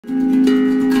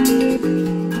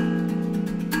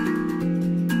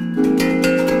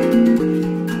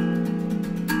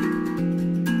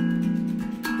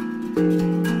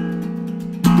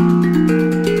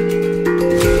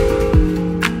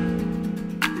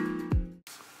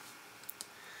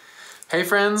Hey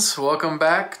friends, welcome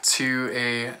back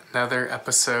to another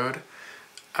episode,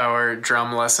 our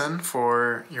drum lesson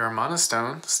for your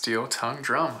Monostone steel tongue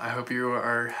drum. I hope you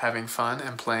are having fun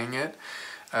and playing it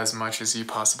as much as you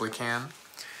possibly can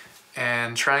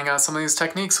and trying out some of these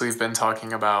techniques we've been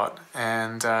talking about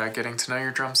and getting to know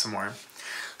your drum some more.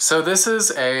 So this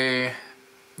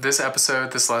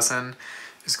lesson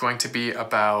is going to be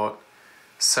about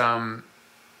some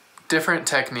different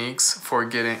techniques for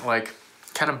getting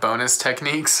kind of bonus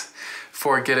techniques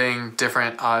for getting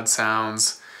different odd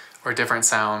sounds or different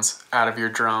sounds out of your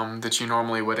drum that you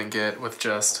normally wouldn't get with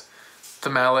just the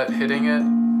mallet hitting it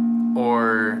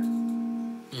or,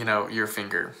 your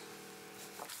finger.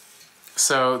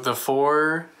 So the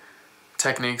 4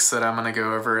 techniques that I'm going to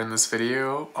go over in this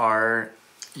video are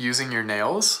using your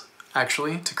nails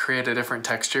actually to create a different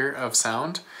texture of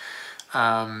sound,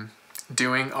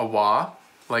 doing a wah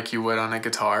like you would on a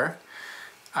guitar,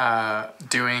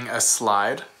 doing a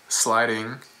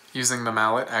sliding, using the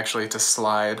mallet actually to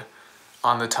slide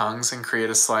on the tongues and create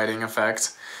a sliding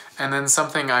effect, and then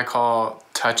something I call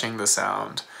touching the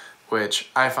sound, which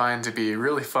I find to be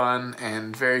really fun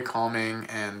and very calming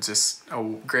and just a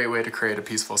great way to create a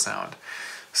peaceful sound.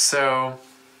 So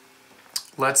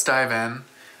let's dive in.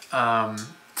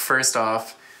 First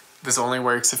off, this only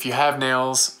works if you have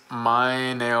nails.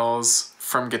 My nails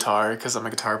from guitar, because I'm a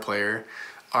guitar player,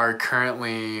 are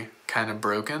currently kind of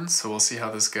broken, so we'll see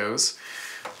how this goes.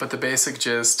 But the basic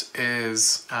gist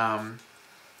is,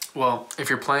 if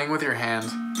you're playing with your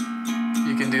hand,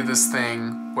 you can do this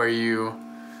thing where you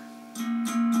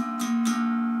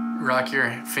rock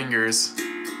your fingers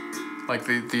like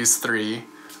these 3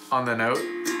 on the note,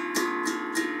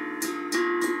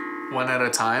 one at a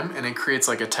time, and it creates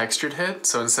like a textured hit.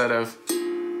 So instead of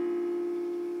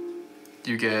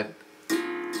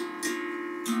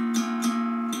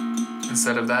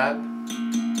that,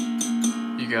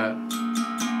 you got,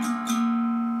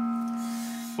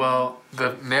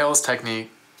 the nails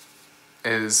technique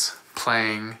is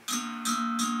playing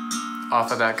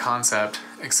off of that concept,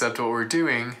 except what we're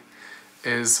doing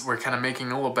is we're kind of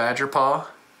making a little badger paw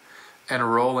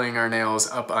and rolling our nails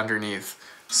up underneath.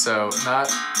 So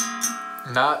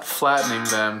not flattening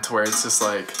them to where it's just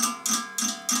like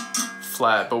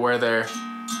flat, but where they're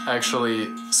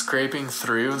actually scraping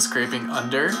through and scraping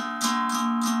under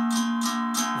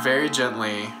very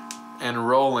gently and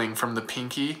rolling from the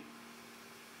pinky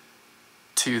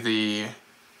to the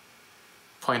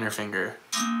pointer finger.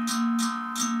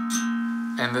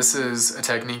 And this is a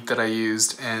technique that I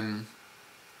used in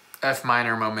F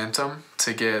minor momentum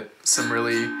to get some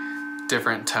really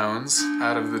different tones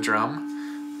out of the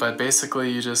drum. But basically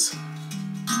you just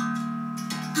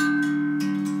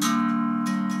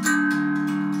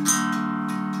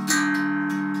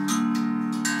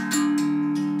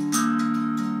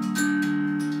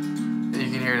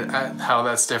how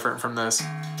that's different from this.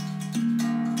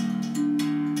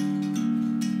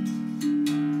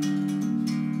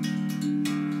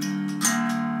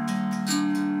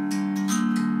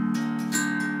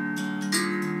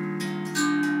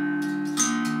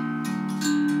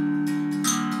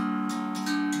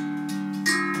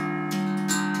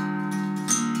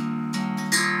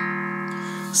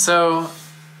 So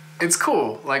it's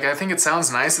cool. I think it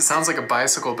sounds nice. It sounds like a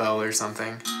bicycle bell or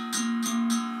something.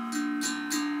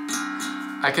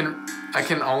 I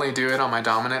can only do it on my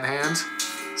dominant hand,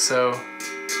 so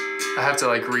I have to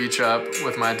reach up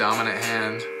with my dominant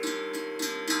hand.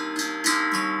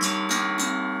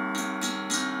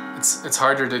 It's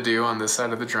harder to do on this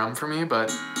side of the drum for me, but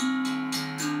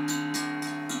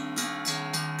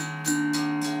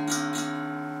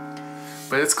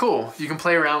it's cool. You can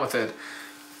play around with it.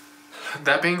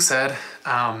 That being said,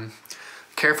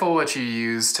 careful what you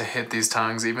use to hit these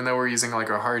tongues. Even though we're using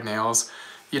our hard nails,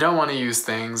 you don't want to use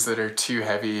things that are too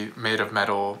heavy, made of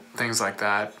metal, things like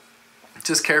that.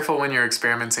 Just careful when you're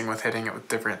experimenting with hitting it with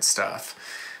different stuff.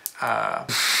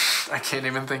 I can't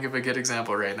even think of a good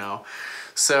example right now.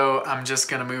 So I'm just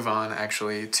gonna move on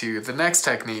actually to the next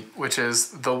technique, which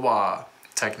is the wah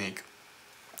technique.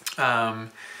 And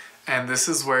this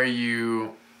is where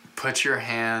you put your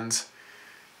hand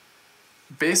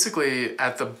basically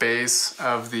at the base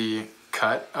of the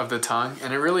cut of the tongue,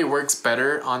 and it really works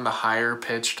better on the higher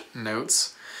pitched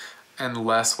notes and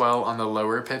less well on the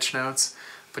lower pitched notes.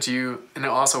 And it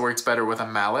also works better with a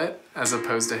mallet as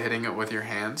opposed to hitting it with your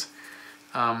hand.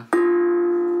 You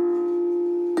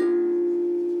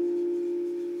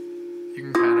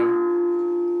can kind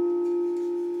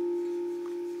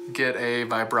of get a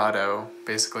vibrato.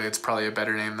 Basically, it's probably a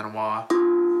better name than a wah.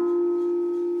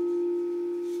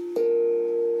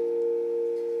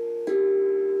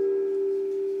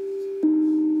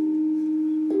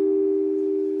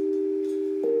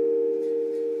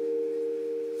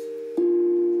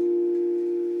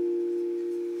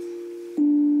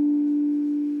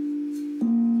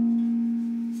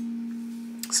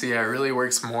 So yeah, it really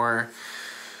works more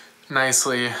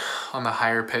nicely on the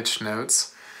higher pitched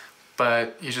notes,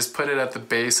 but you just put it at the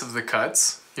base of the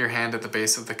cuts, your hand at the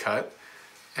base of the cut,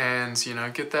 and you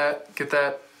know, get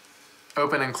that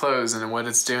open and close. And what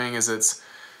it's doing is it's,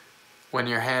 when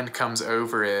your hand comes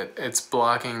over it, it's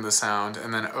blocking the sound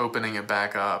and then opening it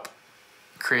back up,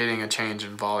 creating a change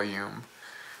in volume.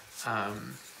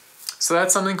 So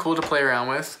that's something cool to play around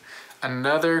with.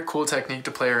 Another cool technique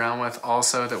to play around with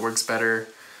also that works better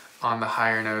on the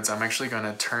higher notes, I'm actually going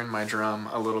to turn my drum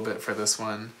a little bit for this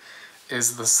one,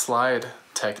 is the slide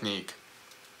technique.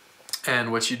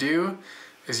 And what you do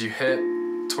is you hit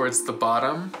towards the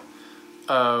bottom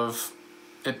of,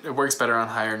 it works better on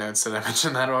higher notes, did I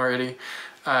mention that already?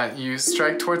 You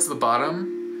strike towards the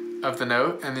bottom of the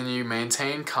note and then you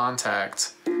maintain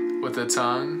contact with the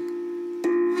tongue.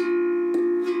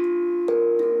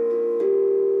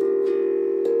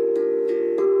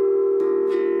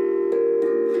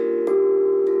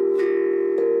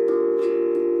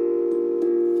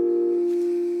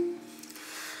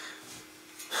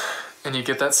 And you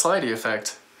get that slidey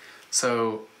effect.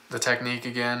 So the technique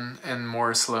again, in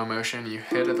more slow motion, you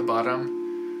hit at the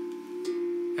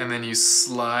bottom and then you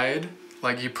slide,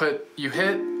 like you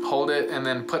hit, hold it, and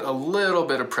then put a little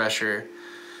bit of pressure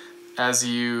as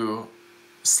you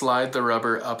slide the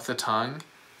rubber up the tongue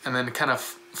and then kind of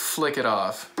flick it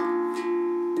off.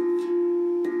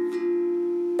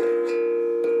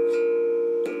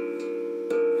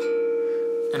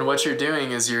 And what you're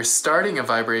doing is you're starting a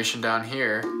vibration down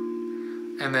here,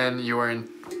 and then you're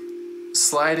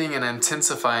sliding and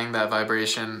intensifying that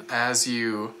vibration as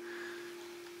you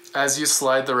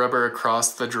slide the rubber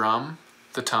across the drum,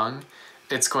 the tongue.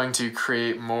 It's going to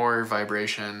create more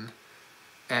vibration,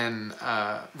 and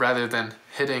rather than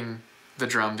hitting the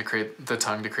drum to create the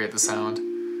tongue to create the sound,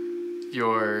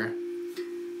 you're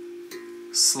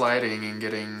sliding and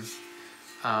getting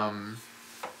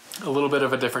a little bit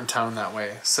of a different tone that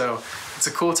way. So it's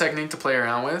a cool technique to play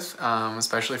around with,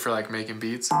 especially for like making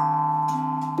beats.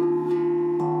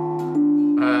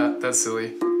 That's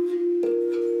silly.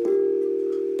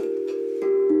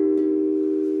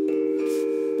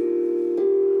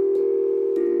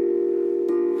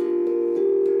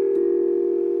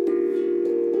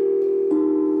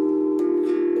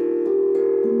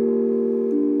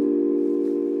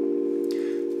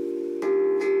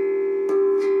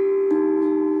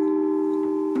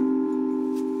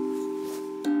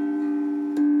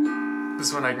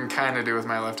 This one I can kind of do with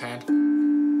my left hand.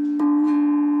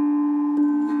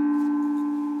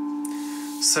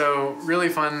 So really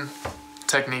fun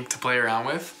technique to play around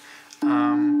with.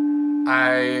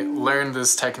 I learned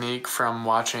this technique from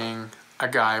watching a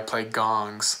guy play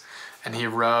gongs, and he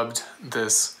rubbed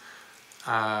this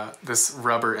this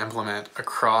rubber implement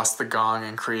across the gong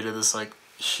and created this like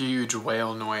huge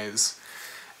whale noise.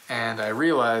 And I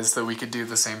realized that we could do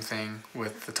the same thing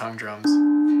with the tongue drums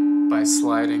by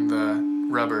sliding the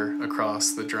rubber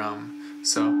across the drum.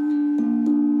 So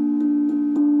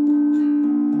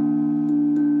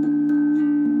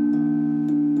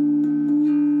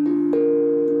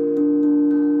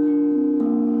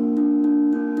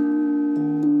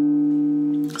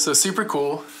super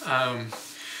cool,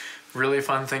 really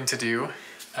fun thing to do.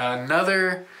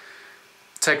 Another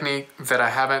technique that I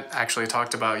haven't actually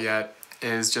talked about yet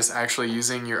is just actually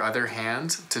using your other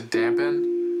hand to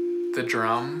dampen the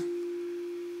drum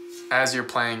as you're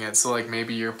playing it. So like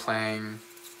maybe you're playing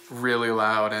really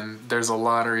loud and there's a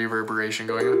lot of reverberation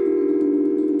going on,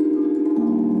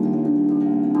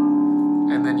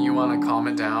 and then you want to calm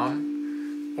it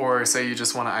down, or say you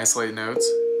just want to isolate notes.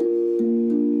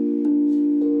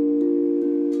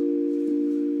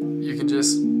 You can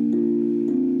just,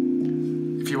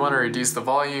 if you want to reduce the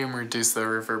volume, reduce the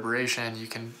reverberation, you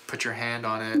can put your hand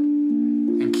on it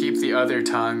and keep the other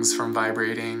tongues from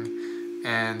vibrating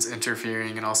and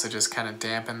interfering, and also just kind of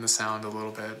dampen the sound a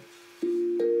little bit.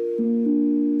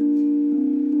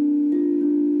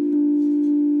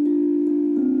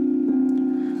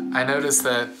 I noticed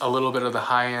that a little bit of the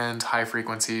high-end, high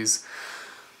frequencies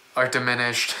are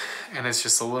diminished, and it's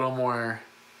just a little more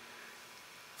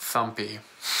thumpy.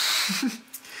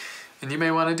 And you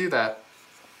may want to do that.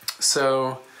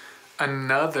 So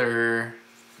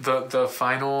the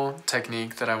final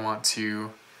technique that I want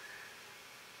to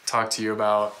talk to you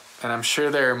about, and I'm sure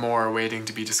there are more waiting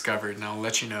to be discovered, and I'll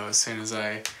let you know as soon as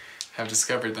I have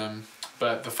discovered them.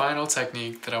 But the final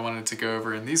technique that I wanted to go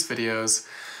over in these videos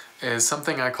is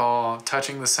something I call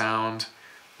touching the sound,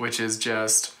 which is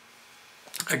just,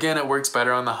 again, it works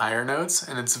better on the higher notes,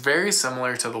 and it's very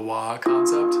similar to the wah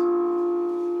concept.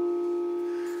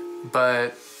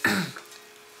 But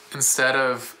instead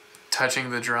of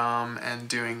touching the drum and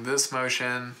doing this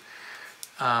motion.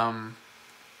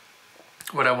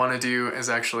 What I want to do is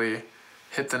actually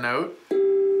hit the note,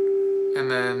 and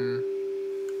then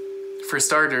for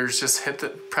starters, just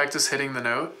practice hitting the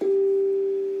note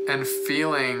and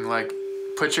feeling like,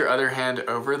 put your other hand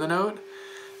over the note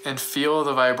and feel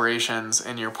the vibrations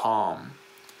in your palm.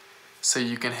 So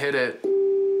you can hit it,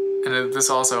 and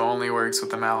this also only works with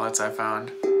the mallets, I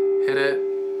found. Hit it,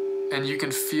 and you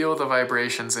can feel the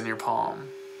vibrations in your palm.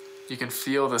 You can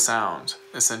feel the sound,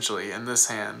 essentially, in this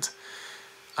hand.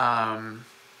 And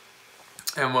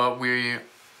what we,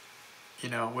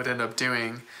 would end up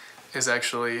doing is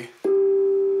actually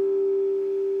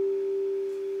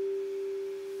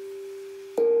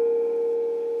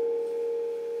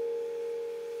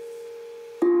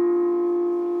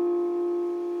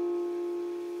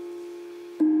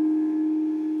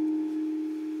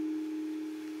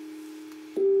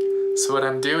So what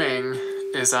I'm doing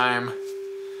is I'm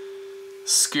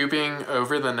scooping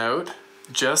over the note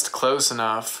just close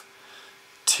enough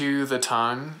to the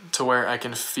tongue to where I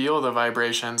can feel the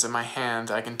vibrations in my hand,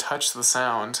 I can touch the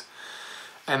sound,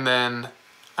 and then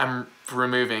I'm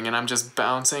removing and I'm just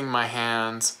bouncing my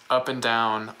hands up and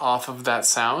down off of that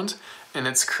sound, and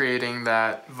it's creating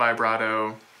that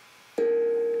vibrato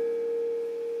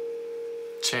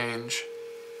change.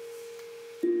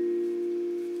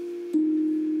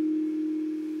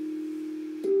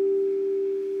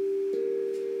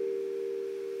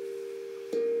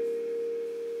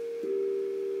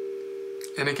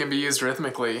 And it can be used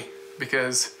rhythmically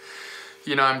because,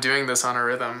 I'm doing this on a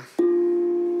rhythm.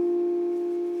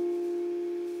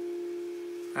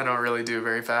 I don't really do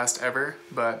very fast ever,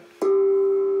 but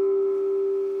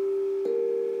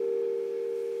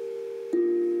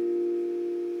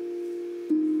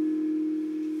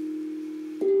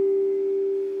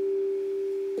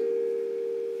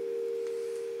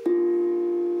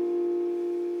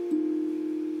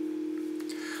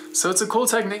so it's a cool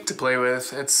technique to play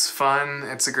with. It's fun.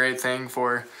 It's a great thing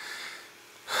for,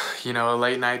 a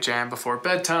late night jam before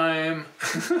bedtime,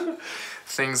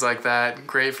 things like that.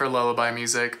 Great for lullaby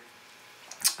music.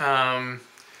 And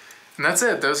that's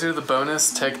it. Those are the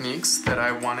bonus techniques that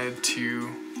I wanted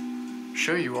to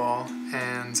show you all,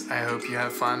 and I hope you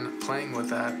have fun playing with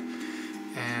that.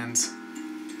 And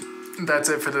that's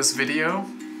it for this video,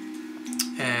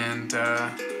 and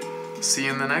see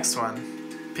you in the next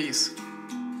one. Peace.